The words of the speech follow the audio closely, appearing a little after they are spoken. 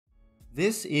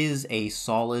This is a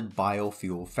solid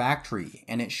biofuel factory,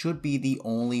 and it should be the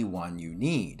only one you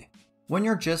need. When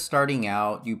you're just starting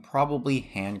out, you probably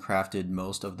handcrafted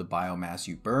most of the biomass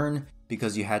you burn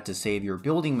because you had to save your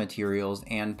building materials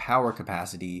and power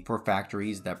capacity for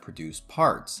factories that produce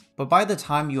parts. But by the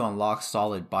time you unlock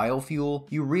solid biofuel,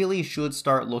 you really should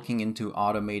start looking into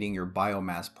automating your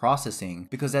biomass processing,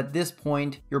 because at this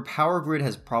point, your power grid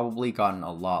has probably gotten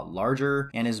a lot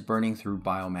larger and is burning through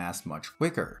biomass much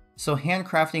quicker. So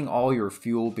handcrafting all your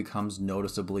fuel becomes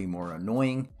noticeably more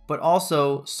annoying, but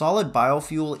also solid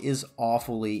biofuel is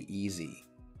awfully easy.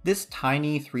 This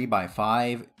tiny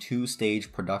 3x5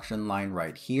 two-stage production line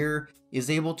right here is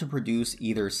able to produce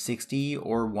either 60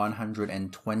 or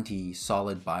 120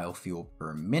 solid biofuel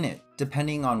per minute,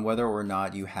 depending on whether or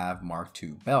not you have Mark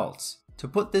II belts. To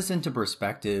put this into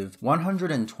perspective,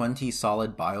 120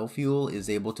 solid biofuel is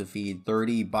able to feed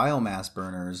 30 biomass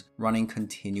burners running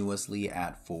continuously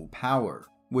at full power,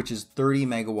 which is 30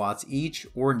 megawatts each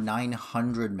or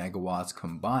 900 megawatts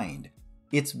combined.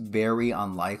 It's very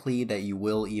unlikely that you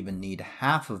will even need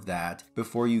half of that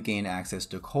before you gain access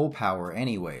to coal power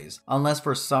anyways, unless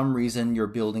for some reason you're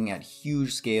building at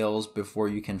huge scales before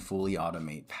you can fully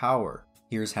automate power.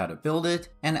 Here's how to build it,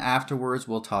 and afterwards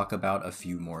we'll talk about a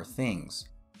few more things.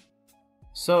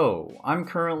 So, I'm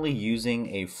currently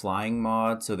using a flying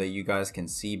mod so that you guys can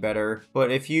see better,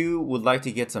 but if you would like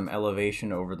to get some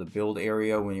elevation over the build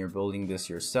area when you're building this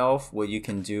yourself, what you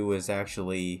can do is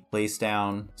actually place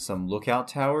down some lookout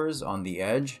towers on the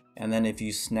edge, and then if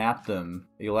you snap them,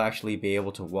 you'll actually be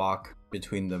able to walk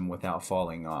between them without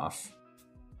falling off.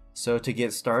 So to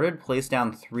get started, place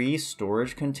down 3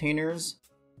 storage containers,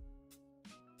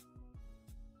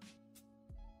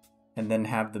 and then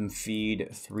have them feed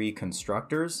 3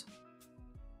 constructors.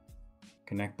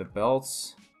 Connect the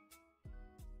belts.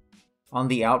 On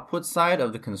the output side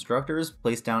of the constructors,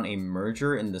 place down a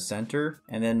merger in the center,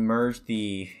 and then merge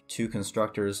the 2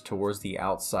 constructors towards the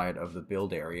outside of the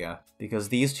build area, because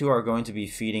these 2 are going to be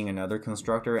feeding another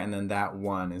constructor, and then that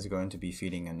one is going to be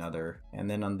feeding another. And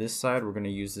then on this side, we're going to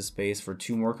use this space for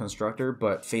 2 more constructor,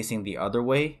 but facing the other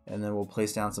way, and then we'll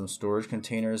place down some storage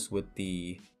containers with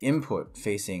the input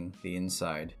facing the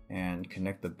inside, and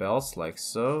connect the belts like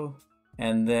so.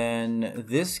 And then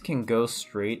this can go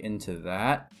straight into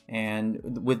that, and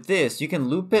with this you can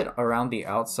loop it around the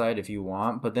outside if you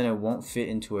want, but then it won't fit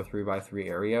into a 3x3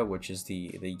 area, which is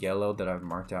the yellow that I've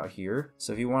marked out here.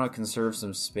 So if you want to conserve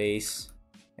some space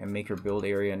and make your build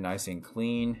area nice and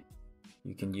clean,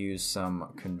 you can use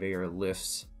some conveyor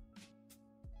lifts.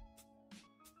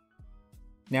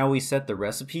 Now we set the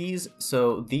recipes,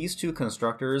 so these 2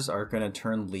 constructors are going to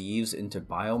turn leaves into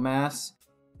biomass,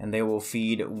 and they will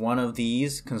feed one of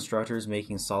these constructors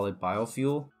making solid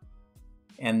biofuel,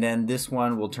 and then this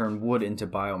one will turn wood into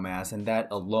biomass, and that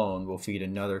alone will feed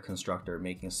another constructor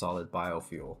making solid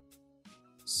biofuel.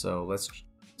 So let's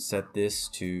set this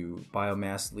to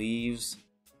biomass leaves,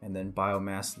 and then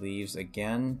biomass leaves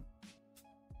again,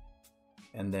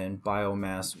 and then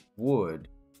biomass wood,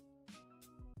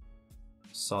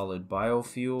 solid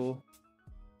biofuel,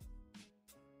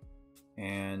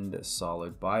 and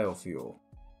solid biofuel.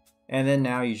 And then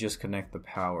now you just connect the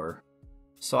power.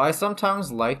 So I sometimes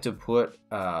like to put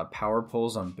power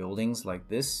poles on buildings like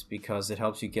this because it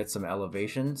helps you get some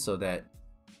elevation, so that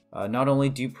not only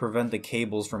do you prevent the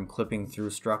cables from clipping through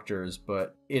structures,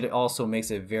 but it also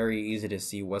makes it very easy to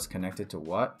see what's connected to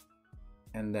what.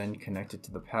 And then connect it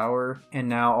to the power. And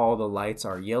now all the lights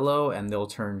are yellow, and they'll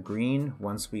turn green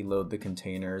once we load the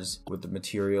containers with the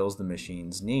materials the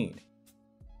machines need.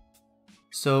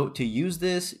 So to use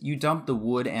this, you dump the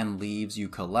wood and leaves you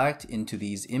collect into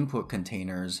these input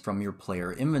containers from your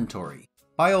player inventory.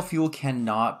 Biofuel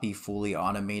cannot be fully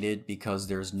automated because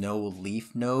there's no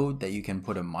leaf node that you can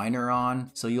put a miner on,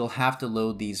 so you'll have to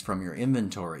load these from your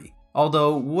inventory.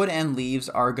 Although wood and leaves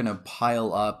are gonna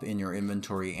pile up in your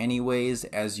inventory anyways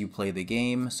as you play the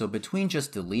game, so between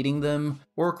just deleting them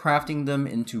or crafting them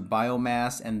into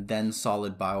biomass and then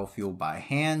solid biofuel by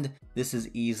hand, this is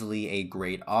easily a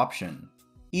great option.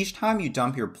 Each time you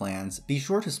dump your plants, be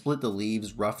sure to split the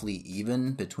leaves roughly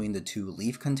even between the 2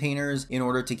 leaf containers in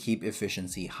order to keep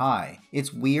efficiency high.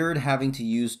 It's weird having to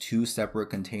use 2 separate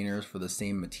containers for the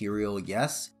same material,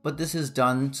 yes, but this is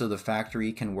done so the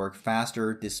factory can work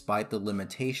faster despite the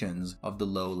limitations of the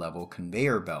low-level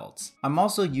conveyor belts. I'm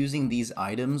also using these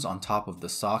items on top of the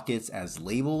sockets as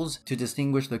labels to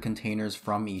distinguish the containers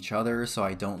from each other so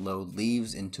I don't load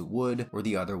leaves into wood or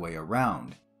the other way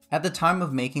around. At the time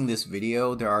of making this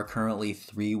video, there are currently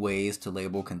 3 ways to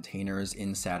label containers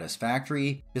in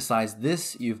Satisfactory. Besides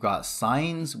this, you've got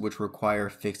signs, which require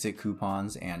fix-it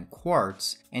coupons and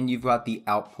quartz, and you've got the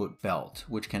output belt,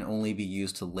 which can only be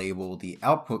used to label the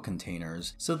output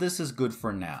containers, so this is good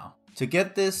for now. To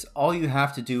get this, all you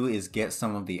have to do is get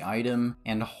some of the item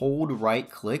and hold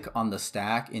right-click on the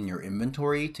stack in your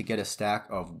inventory to get a stack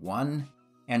of 1.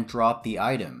 And drop the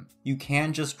item. You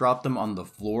can just drop them on the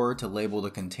floor to label the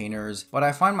containers, but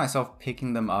I find myself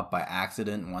picking them up by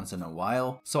accident once in a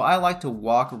while, so I like to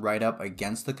walk right up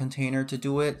against the container to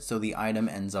do it so the item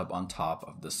ends up on top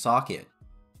of the socket.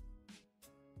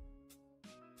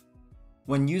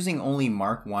 When using only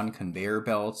Mark 1 conveyor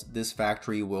belts, this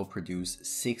factory will produce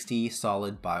 60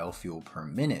 solid biofuel per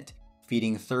minute,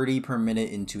 feeding 30 per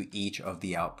minute into each of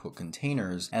the output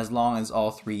containers, as long as all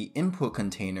 3 input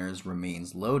containers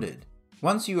remains loaded.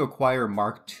 Once you acquire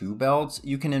Mark II belts,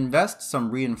 you can invest some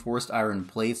reinforced iron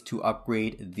plates to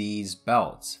upgrade these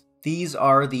belts. These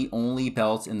are the only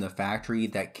belts in the factory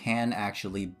that can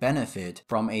actually benefit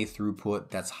from a throughput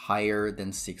that's higher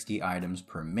than 60 items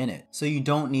per minute, so you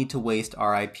don't need to waste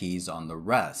RIPs on the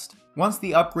rest. Once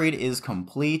the upgrade is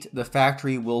complete, the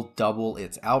factory will double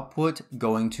its output,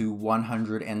 going to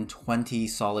 120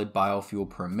 solid biofuel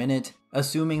per minute,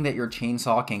 assuming that your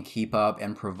chainsaw can keep up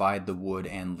and provide the wood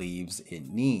and leaves it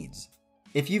needs.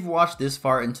 If you've watched this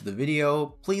far into the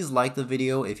video, please like the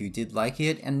video if you did like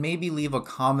it, and maybe leave a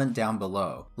comment down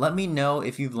below. Let me know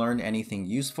if you've learned anything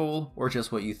useful or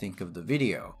just what you think of the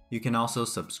video. You can also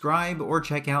subscribe or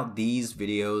check out these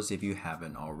videos if you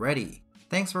haven't already.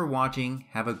 Thanks for watching,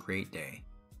 have a great day.